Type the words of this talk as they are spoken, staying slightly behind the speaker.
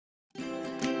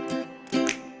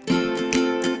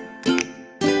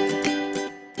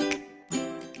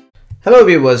Hello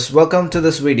viewers, welcome to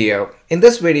this video. In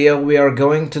this video, we are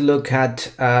going to look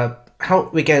at how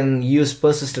we can use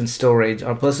persistent storage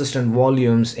or persistent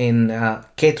volumes in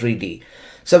K3D.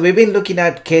 So we've been looking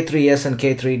at K3S and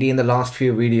K3D in the last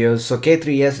few videos. So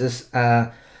K3S is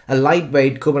a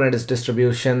lightweight Kubernetes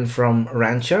distribution from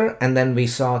Rancher, and then we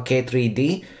saw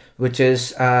K3D, which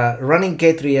is running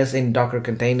K3S in Docker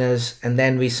containers, and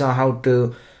then we saw how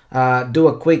to do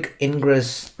a quick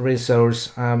ingress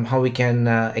resource, how we can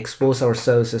expose our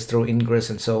services through ingress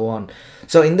and so on.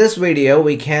 So in this video,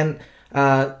 we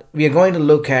are going to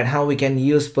look at how we can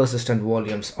use persistent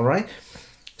volumes. All right.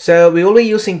 So we will be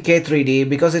using K3D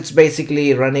because it's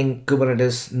basically running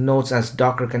Kubernetes nodes as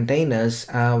Docker containers.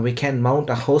 We can mount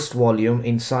a host volume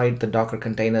inside the Docker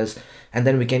containers, and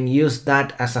then we can use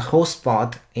that as a host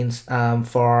path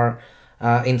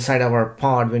inside our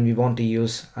pod when we want to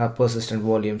use a persistent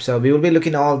volume. So we will be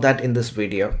looking at all that in this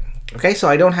video. Okay, so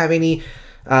I don't have any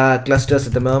clusters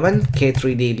at the moment.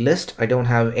 K3D list, I don't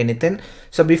have anything.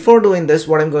 So before doing this,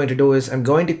 what I'm going to do is I'm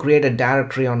going to create a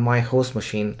directory on my host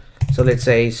machine. So let's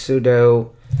say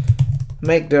sudo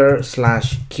mkdir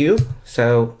 /kube.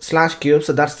 So /kube,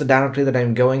 so that's the directory that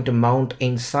I'm going to mount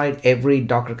inside every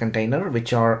Docker container,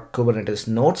 which are Kubernetes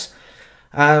nodes.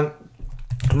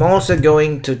 I'm also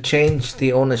going to change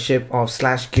the ownership of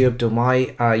 /kube to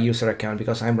my user account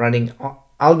because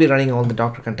I'll be running all the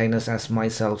Docker containers as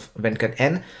myself, Venkat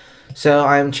N. So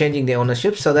I'm changing the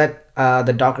ownership so that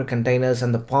the Docker containers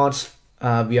and the pods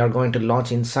we are going to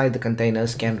launch inside the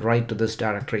containers can write to this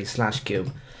directory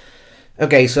 /kube.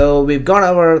 Okay, so we've got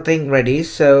our thing ready.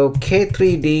 So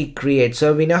K3D create.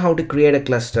 So we know how to create a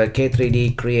cluster.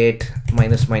 K3D create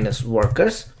 --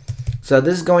 workers. So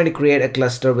this is going to create a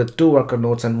cluster with 2 worker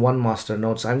nodes and 1 master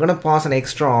node. So I'm going to pass an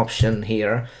extra option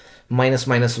here, --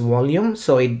 volume.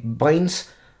 So it binds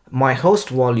my host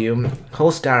volume,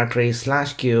 host directory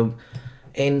 /kube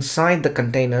inside the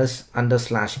containers under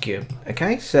 /kube.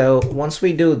 Okay, so once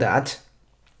we do that,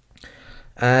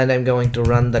 and I'm going to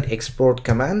run that export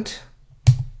command.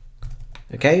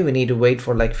 Okay, we need to wait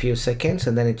for like few seconds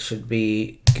and then it should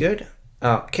be good.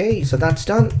 Okay, so that's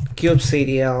done.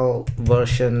 kubectl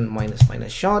version --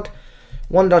 short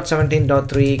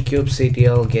 1.17.3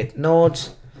 kubectl get nodes.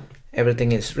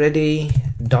 Everything is ready.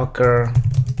 Docker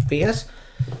ps.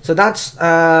 So that's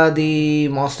the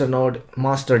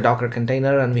master Docker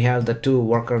container, and we have the 2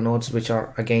 worker nodes, which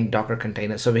are again Docker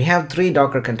containers. So we have 3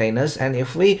 Docker containers, and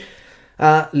if we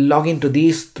log into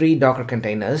these 3 Docker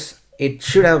containers, it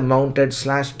should have mounted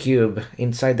 /kube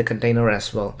inside the container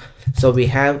as well. So we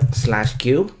have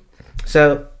 /kube.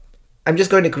 So I'm just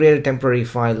going to create a temporary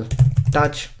file,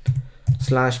 touch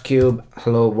 /kube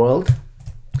hello world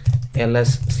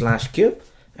ls /kube.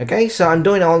 Okay, so I'm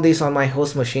doing all these on my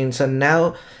host machine. So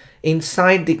now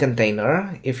inside the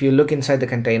container, if you look inside the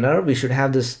container, we should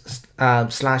have this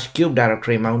 /kube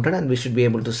directory mounted, and we should be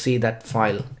able to see that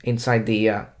file inside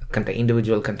the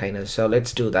individual containers. So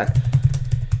let's do that.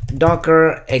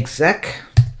 Docker exec.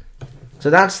 So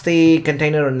that's the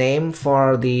container name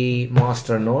for the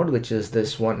master node, which is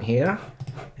this one here,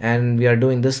 and we are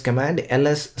doing this command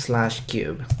ls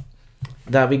 /kube.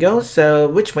 There we go. So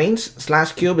which means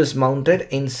 /kube is mounted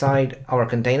inside our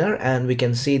container, and we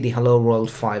can see the hello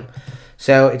world file.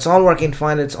 So it's all working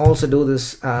fine. Let's also do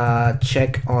this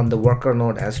check on the worker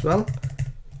node as well.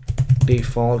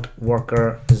 Default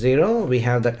worker 0, we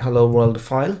have that hello world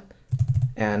file,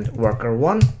 and worker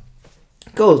 1.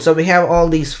 Cool, so we have all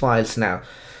these files now.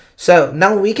 So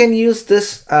now we can use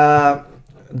this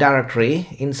directory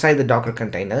inside the Docker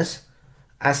containers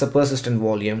as a persistent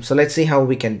volume. So let's see how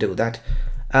we can do that.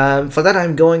 For that,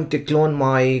 I'm going to clone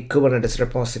my Kubernetes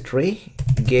repository,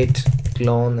 git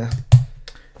clone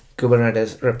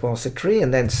Kubernetes repository,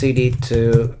 and then cd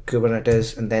to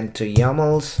Kubernetes, and then to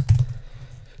YAMLs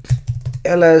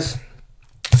ls.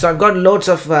 So I've got loads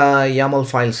of YAML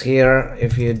files here.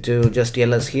 If you do just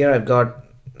ls here,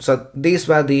 so these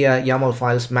were the YAML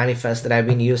files manifest that I've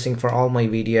been using for all my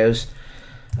videos.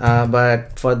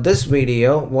 But for this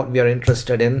video, what we are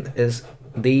interested in is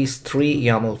these 3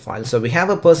 YAML files. So we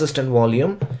have a persistent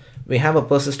volume, we have a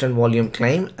persistent volume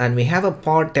claim, and we have a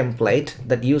pod template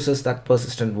that uses that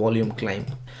persistent volume claim.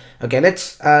 Okay,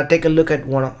 let's take a look at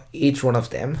each one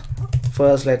of them.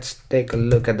 First, let's take a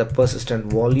look at the persistent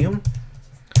volume.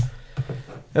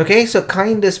 Okay, so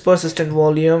kind is persistent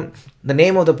volume. The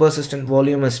name of the persistent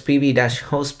volume is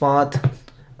pv-hostpath.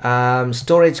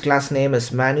 Storage class name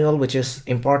is manual, which is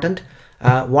important.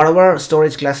 Whatever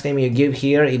storage class name you give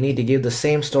here, you need to give the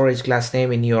same storage class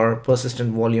name in your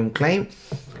persistent volume claim.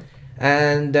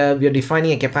 And we are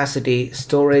defining a capacity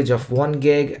storage of 1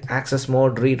 gig, access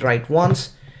mode read write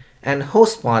once, and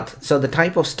host path. So the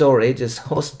type of storage is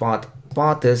host path.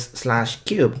 Path is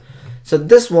 /kube. So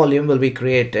this volume will be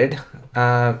created.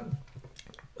 So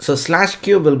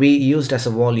 /kube will be used as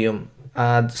a volume.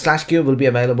 /kube will be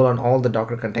available on all the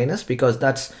Docker containers because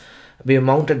we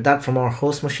mounted that from our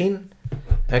host machine.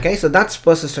 Okay, so that's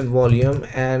persistent volume.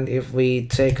 And if we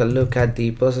take a look at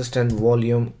the persistent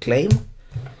volume claim,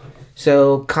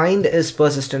 so kind is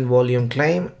persistent volume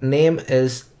claim, name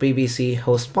is PVC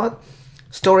host path,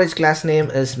 storage class name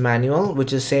is manual,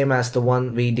 which is same as the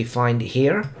one we defined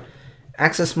here,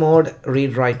 access mode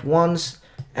read write once,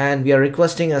 and we are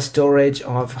requesting a storage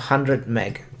of 100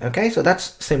 meg. Okay, so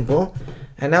that's simple.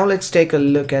 And now let's take a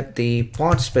look at the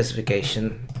pod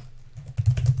specification.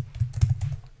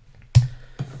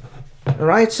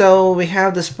 Alright, so we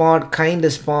have this pod, kind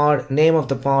is pod, name of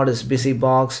the pod is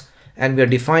busybox, and we are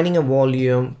defining a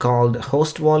volume called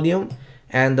host volume,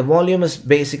 and the volume is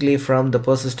basically from the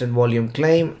persistent volume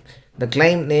claim. The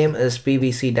claim name is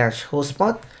pvc-host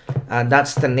path.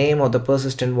 That's the name of the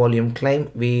persistent volume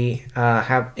claim we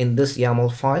have in this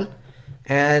YAML file,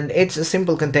 and it's a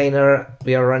simple container.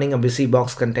 We are running a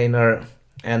busybox container,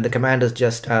 and the command is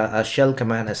just a shell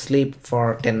command, a sleep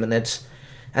for 10 minutes.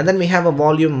 And then we have a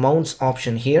volume mounts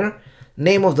option here.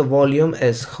 Name of the volume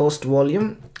is host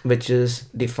volume, which is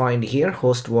defined here,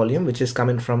 host volume, which is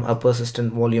coming from a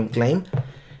persistent volume claim,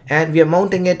 and we are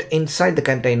mounting it inside the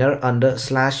container under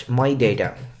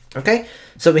 /mydata. Okay,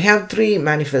 so we have three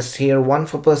manifests here, one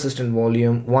for persistent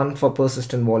volume, one for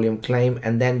persistent volume claim,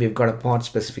 and then we've got a pod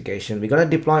specification. We're going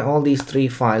to deploy all these three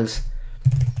files,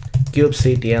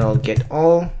 kubectl get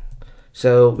all.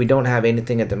 So we don't have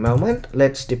anything at the moment.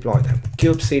 Let's deploy them.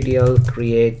 kubectl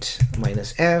create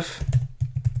 -f,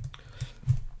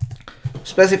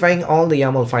 specifying all the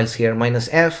YAML files here,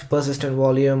 -f persistent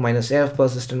volume, -f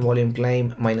persistent volume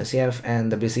claim, -f,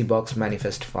 and the busybox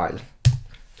manifest file.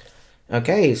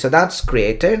 Okay, so that's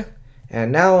created.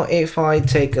 And now if I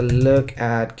take a look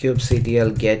at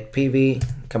kubectl get pv,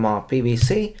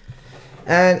 pvc,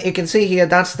 and you can see here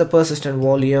that's the persistent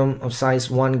volume of size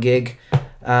 1 gig.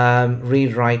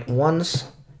 Read write once,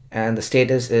 and the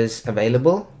status is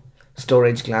available,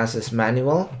 storage class is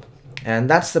manual, and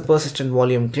that's the persistent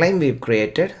volume claim we've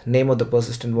created. Name of the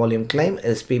persistent volume claim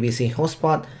is pvc host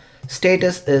path,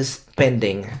 status is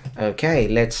pending. Okay,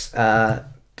 let's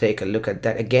take a look at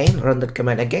that again, run that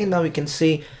command again. Now we can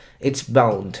see it's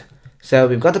bound. So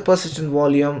we've got the persistent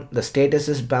volume, the status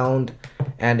is bound,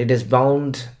 and it is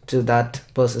bound to that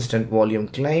persistent volume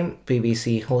claim,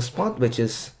 pvc host path, which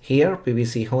is here,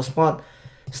 pvc host path,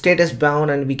 status bound,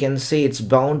 and we can see it's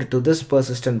bound to this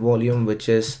persistent volume, which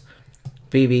is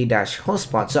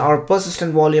pv-host path. So our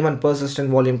persistent volume and persistent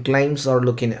volume claims are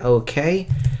looking okay.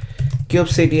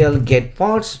 kubectl get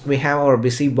pods, we have our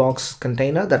busybox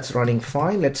container that's running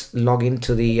fine. Let's log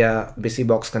into the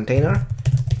busybox container.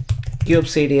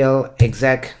 kubectl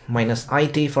exec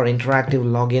 -it for interactive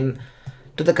login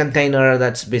to the container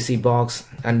that's busybox,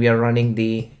 and we are running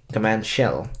the command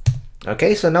shell.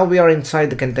 Okay, so now we are inside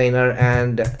the container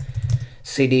and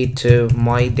cd to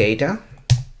my data.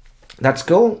 That's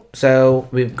cool. So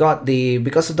we've got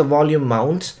because of the volume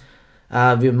mounts,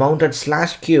 we've mounted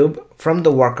 /kube from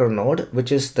the worker node,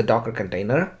 which is the Docker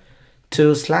container,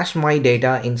 to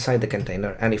 /mydata inside the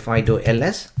container. And if I do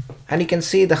ls, and you can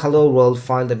see the hello world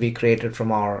file that we created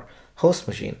from our host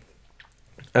machine.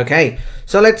 Okay,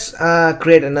 so let's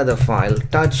create another file,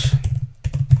 touch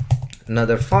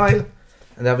another file,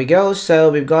 and there we go.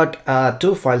 So we've got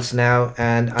two files now,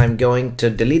 and I'm going to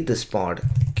delete this pod,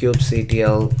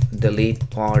 kubectl delete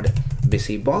pod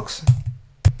busybox.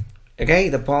 Okay,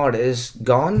 the pod is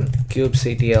gone.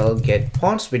 kubectl get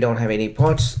pods, we don't have any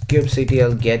pods.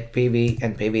 kubectl get pv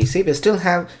and pvc, we still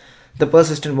have the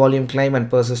persistent volume claim and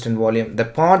persistent volume. The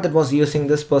pod that was using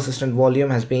this persistent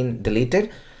volume has been deleted.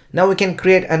 Now we can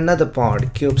create another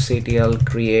pod, kubectl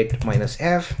create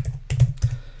 -f,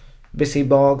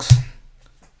 busybox,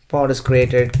 pod is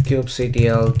created,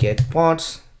 kubectl get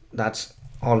pods, that's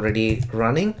already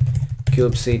running,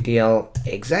 kubectl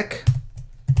exec,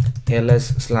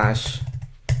 ls/mydata.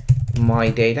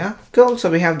 Cool, so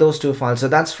we have those two files. So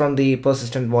that's from the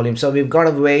persistent volume. So we've got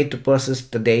a way to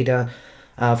persist the data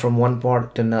from one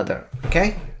pod to another.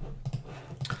 Okay,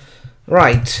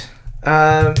 right.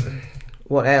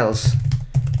 What else?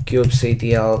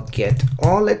 kubectl get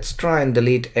all. Let's try and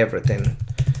delete everything.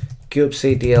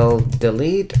 kubectl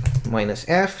delete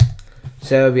 -f.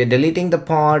 So we are deleting the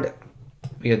pod,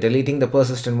 we are deleting the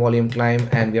persistent volume claim,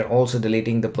 and we are also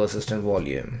deleting the persistent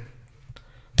volume.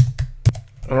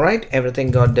 Alright,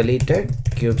 everything got deleted.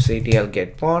 kubectl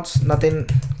get pods, nothing.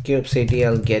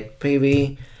 kubectl get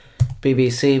pv,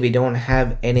 PVC, we don't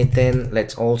have anything.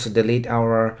 Let's also delete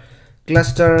our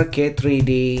cluster.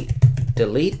 K3D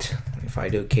delete. If I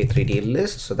do K3D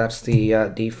list, so that's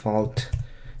the default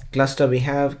cluster we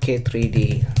have.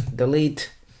 K3D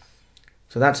delete.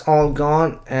 So that's all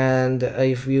gone. And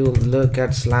if you look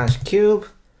at /cube,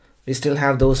 we still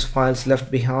have those files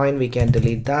left behind. We can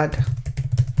delete that.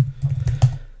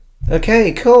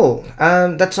 Okay, cool.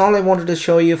 That's all I wanted to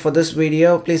show you for this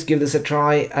video. Please give this a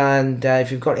try, and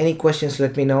if you've got any questions,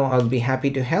 let me know. I'll be happy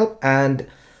to help, and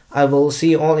I will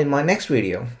see you all in my next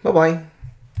video. Bye bye.